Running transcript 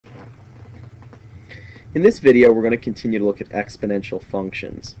In this video, we're going to continue to look at exponential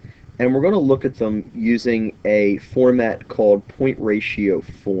functions, and we're going to look at them using a format called point ratio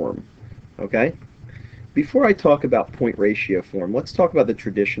form. Okay? Before I talk about point ratio form, let's talk about the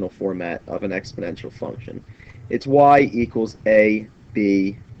traditional format of an exponential function. It's y equals a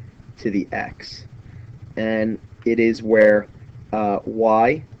b to the x, and it is where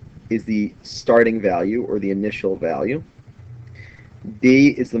y is the starting value or the initial value. B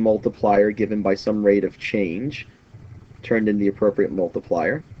is the multiplier given by some rate of change turned into the appropriate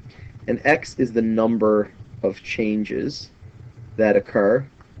multiplier, and x is the number of changes that occur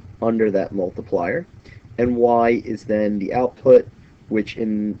under that multiplier, and y is then the output, which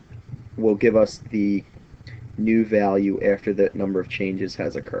will give us the new value after that number of changes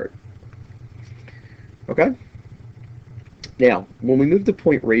has occurred. Okay? Now, when we move to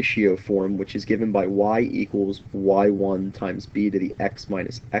point ratio form, which is given by y equals y1 times b to the x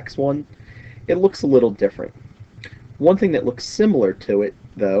minus x1, it looks a little different. One thing that looks similar to it,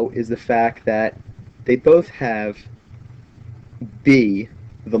 though, is the fact that they both have b,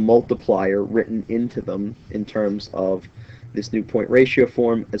 the multiplier, written into them in terms of this new point ratio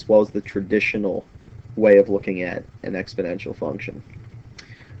form, as well as the traditional way of looking at an exponential function.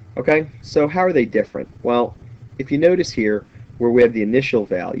 Okay, so how are they different? Well, if you notice here, where we have the initial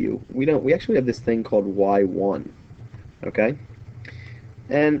value, we actually have this thing called y1. Okay?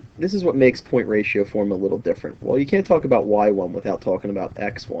 And this is what makes point ratio form a little different. Well, you can't talk about y1 without talking about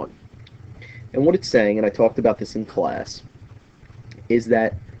x1. And what it's saying, and I talked about this in class, is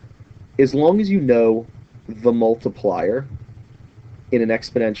that as long as you know the multiplier in an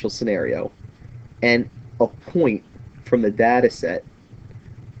exponential scenario and a point from the data set,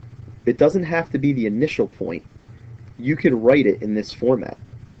 it doesn't have to be the initial point. You could write it in this format.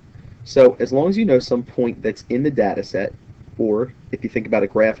 So as long as you know some point that's in the data set, or if you think about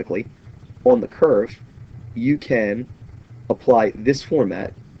it graphically, on the curve, you can apply this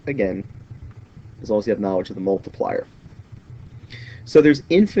format, again, as long as you have knowledge of the multiplier. So there's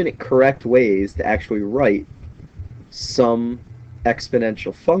infinite correct ways to actually write some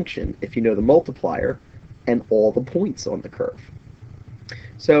exponential function if you know the multiplier and all the points on the curve.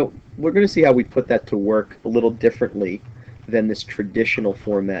 So we're going to see how we put that to work a little differently than this traditional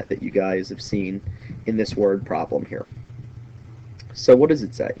format that you guys have seen in this word problem here. So what does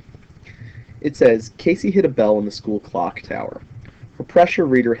it say? It says, Casey hit a bell in the school clock tower. Her pressure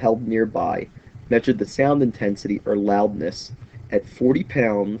reader held nearby measured the sound intensity or loudness at 40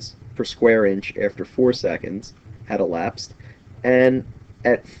 pounds per square inch after 4 seconds had elapsed, and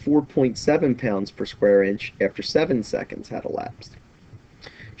at 4.7 pounds per square inch after 7 seconds had elapsed.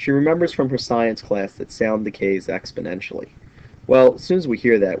 She remembers from her science class that sound decays exponentially. Well, as soon as we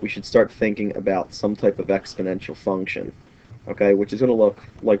hear that, we should start thinking about some type of exponential function, okay, which is going to look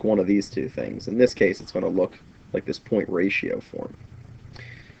like one of these two things. In this case, it's going to look like this point ratio form.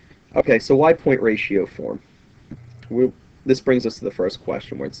 Okay, so why point ratio form? This brings us to the first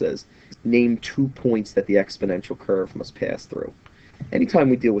question where it says, name 2 points that the exponential curve must pass through.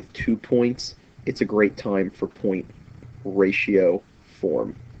 Anytime we deal with 2 points, it's a great time for point ratio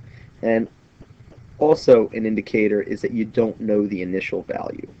form. And also an indicator is that you don't know the initial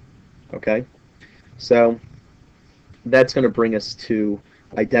value. Okay? So that's going to bring us to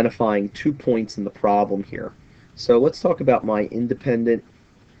identifying 2 points in the problem here. So let's talk about my independent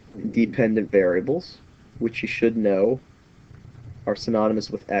and dependent variables, which you should know are synonymous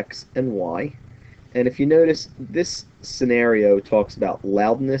with x and y. And if you notice, this scenario talks about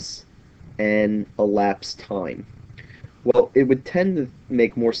loudness and elapsed time. Well, it would tend to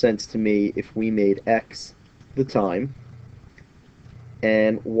make more sense to me if we made x the time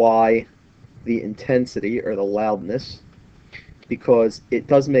and y the intensity or the loudness, because it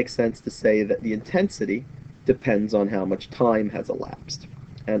does make sense to say that the intensity depends on how much time has elapsed.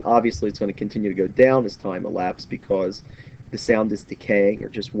 And obviously it's going to continue to go down as time elapses because the sound is decaying or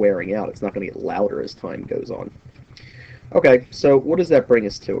just wearing out. It's not going to get louder as time goes on. Okay, so what does that bring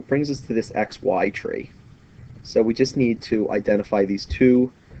us to? It brings us to this XY tree. So we just need to identify these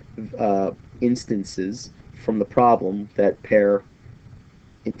 2 instances from the problem that pair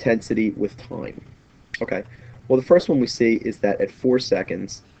intensity with time. Okay, well the first one we see is that at 4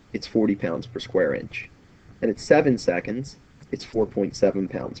 seconds it's 40 pounds per square inch. And at 7 seconds it's 4.7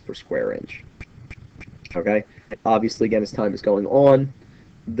 pounds per square inch. Okay, obviously again as time is going on,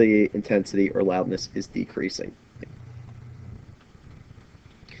 the intensity or loudness is decreasing.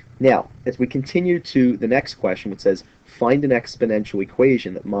 Now, as we continue to the next question, which says, find an exponential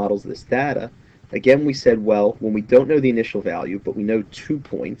equation that models this data, again we said, well, when we don't know the initial value, but we know 2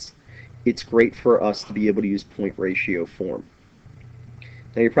 points, it's great for us to be able to use point ratio form.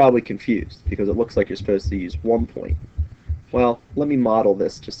 Now you're probably confused because it looks like you're supposed to use 1 point. Well, let me model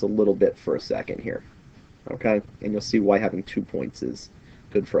this just a little bit for a second here, okay? And you'll see why having 2 points is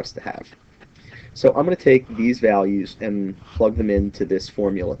good for us to have. So I'm going to take these values and plug them into this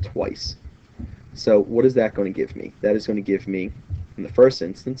formula twice. So what is that going to give me? That is going to give me, in the first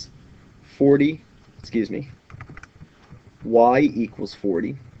instance, y equals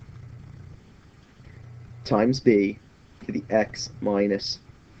 40 times b to the x minus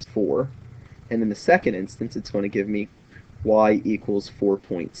 4. And in the second instance, it's going to give me y equals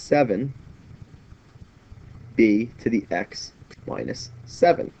 4.7 b to the x minus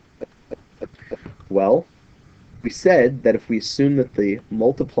 7. Well, we said that if we assume that the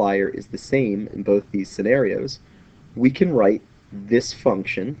multiplier is the same in both these scenarios, we can write this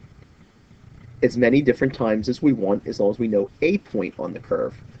function as many different times as we want as long as we know a point on the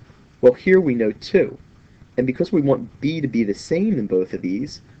curve. Well, here we know 2. And because we want b to be the same in both of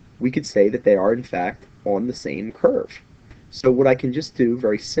these, we could say that they are in fact on the same curve. So what I can just do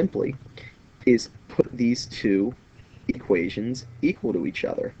very simply is put these two equations equal to each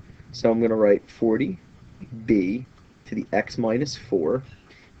other. So I'm going to write 40b to the x minus 4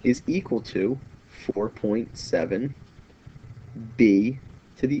 is equal to 4.7b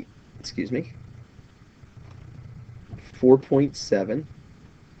to the,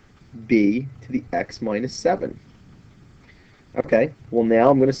 4.7b to the x minus 7. Okay, well now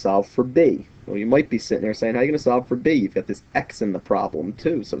I'm going to solve for b. Well, you might be sitting there saying, how are you going to solve for b? You've got this x in the problem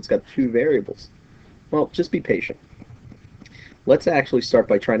too, so it's got 2 variables. Well, just be patient. Let's actually start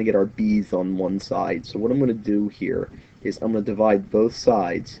by trying to get our b's on one side. So what I'm going to do here is I'm going to divide both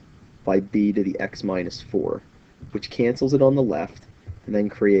sides by b to the x minus 4, which cancels it on the left and then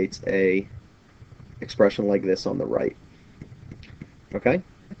creates a expression like this on the right. Okay,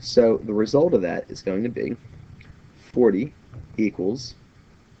 so the result of that is going to be 40 equals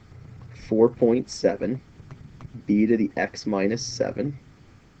 4.7 b to the x minus 7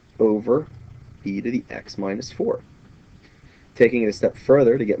 over b to the x minus 4. Taking it a step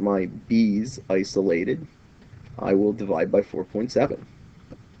further to get my b's isolated, I will divide by 4.7.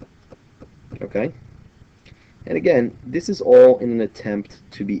 Okay? And again, this is all in an attempt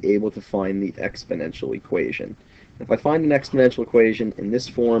to be able to find the exponential equation. If I find an exponential equation in this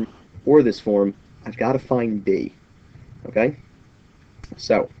form or this form, I've got to find b. Okay?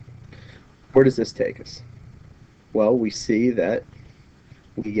 So, where does this take us? Well, we see that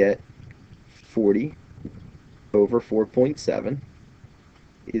we get 40 over 4.7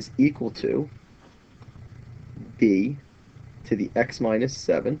 is equal to b to the x minus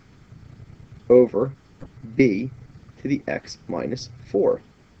 7 over b to the x minus 4.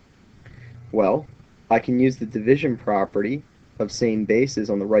 Well, I can use the division property of same bases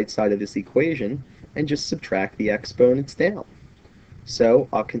on the right side of this equation and just subtract the exponents down. So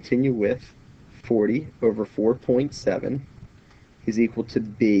I'll continue with 40 over 4.7 is equal to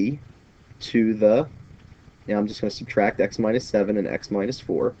b to the, now I'm just going to subtract x minus 7 and x minus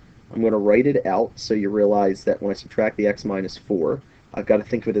 4. I'm going to write it out so you realize that when I subtract the x minus 4, I've got to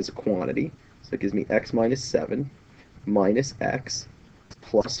think of it as a quantity. So it gives me x minus 7 minus x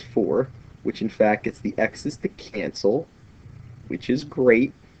plus 4, which in fact gets the x's to cancel, which is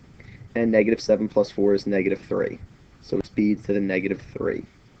great, and negative 7 plus 4 is negative 3. So it's b to the negative 3.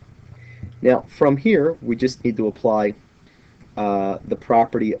 Now from here, we just need to apply the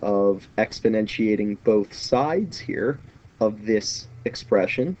property of exponentiating both sides here of this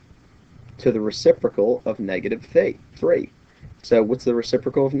expression to the reciprocal of negative 3. So what's the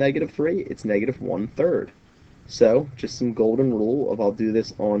reciprocal of negative 3? It's negative 1/3. So just some golden rule of I'll do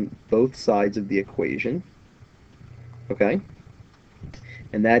this on both sides of the equation. Okay?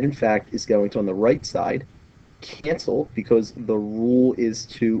 And that in fact is going to, on the right side, cancel because the rule is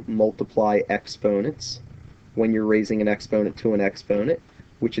to multiply exponents when you're raising an exponent to an exponent,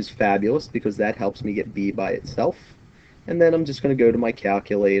 which is fabulous because that helps me get b by itself. And then I'm just going to go to my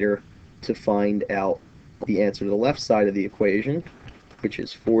calculator to find out the answer to the left side of the equation, which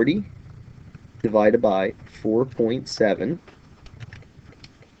is 40 divided by 4.7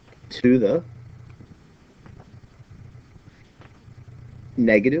 to the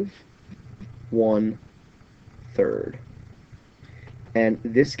negative 1/3. And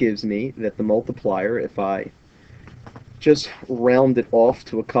this gives me that the multiplier, if I just round it off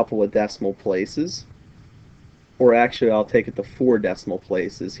to a couple of decimal places, or actually I'll take it to 4 decimal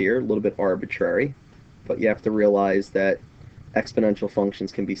places here, a little bit arbitrary, but you have to realize that exponential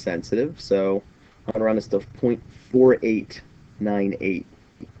functions can be sensitive, so I'm going to round this to 0.4898.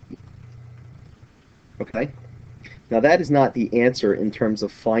 Okay? Now that is not the answer in terms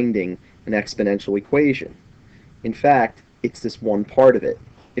of finding an exponential equation. In fact, It's this one part of it.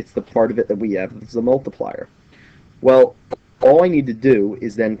 It's the part of it that we have as a multiplier. Well, all I need to do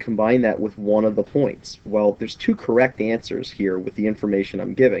is then combine that with one of the points. Well, there's two correct answers here with the information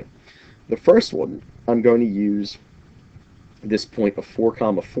I'm giving. The first one, I'm going to use this point of 4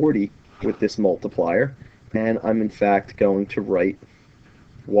 comma 40 with this multiplier, and I'm in fact going to write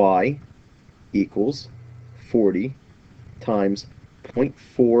y equals 40 times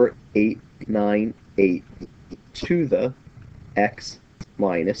 0.4898 to the x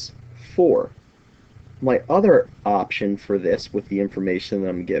minus 4. My other option for this with the information that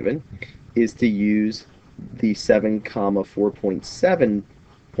I'm given is to use the 7 comma 4.7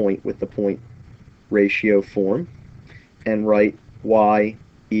 point with the point ratio form and write y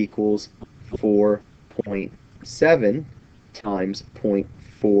equals 4.7 times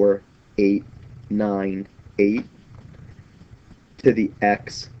 0.4898 to the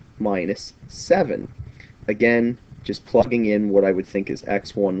x minus 7. Again, just plugging in what I would think is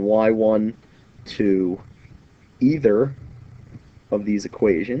x1, y1 to either of these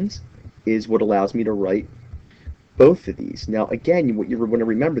equations is what allows me to write both of these. Now again, what you're going to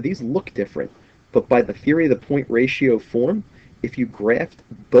remember, these look different, but by the theory of the point ratio form, if you graphed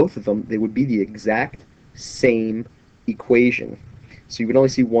both of them, they would be the exact same equation. So you would only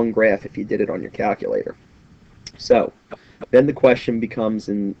see one graph if you did it on your calculator. So then the question becomes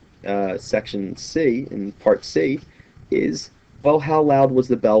in section C, in part C, is, well, how loud was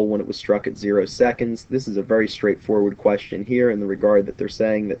the bell when it was struck at 0 seconds? This is a very straightforward question here in the regard that they're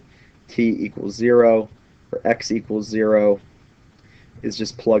saying that t equals 0 or x equals 0 is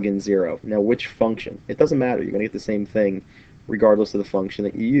just plug in 0. Now which function? It doesn't matter. You're going to get the same thing regardless of the function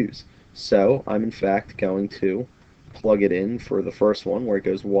that you use. So I'm in fact going to plug it in for the first one where it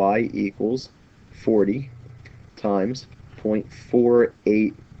goes y equals 40 times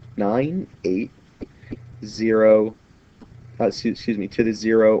 0.4898 to the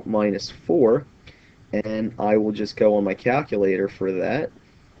 0 minus 4, and I will just go on my calculator for that,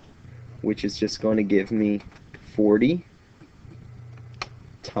 which is just going to give me 40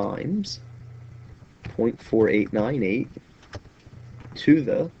 times 0.4898 to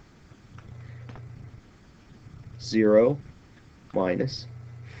the 0 minus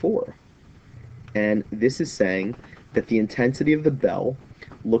 4. And this is saying that the intensity of the bell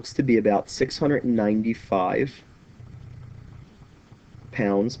looks to be about 695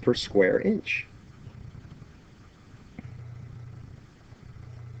 pounds per square inch.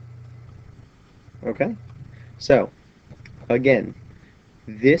 Okay? So, again,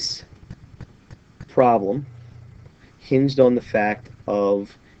 this problem hinged on the fact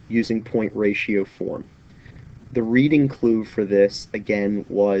of using point ratio form. The reading clue for this, again,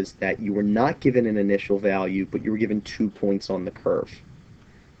 was that you were not given an initial value, but you were given 2 points on the curve.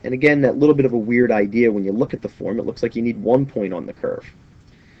 And again, that little bit of a weird idea when you look at the form, it looks like you need 1 point on the curve.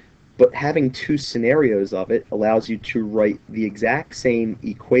 But having two scenarios of it allows you to write the exact same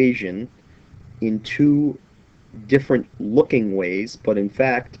equation in two different looking ways, but in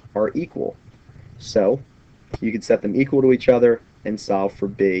fact are equal. So you could set them equal to each other and solve for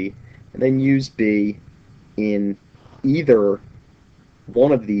b, and then use b in either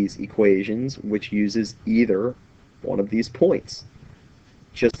one of these equations, which uses either one of these points,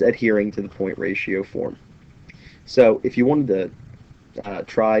 just adhering to the point ratio form. So if you wanted to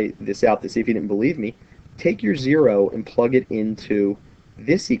try this out to see if you didn't believe me, take your 0 and plug it into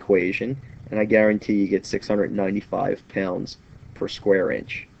this equation, and I guarantee you get 695 pounds per square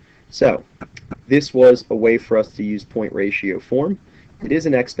inch. So this was a way for us to use point ratio form. It is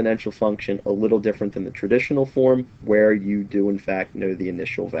an exponential function, a little different than the traditional form, where you do in fact know the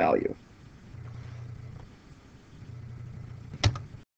initial value.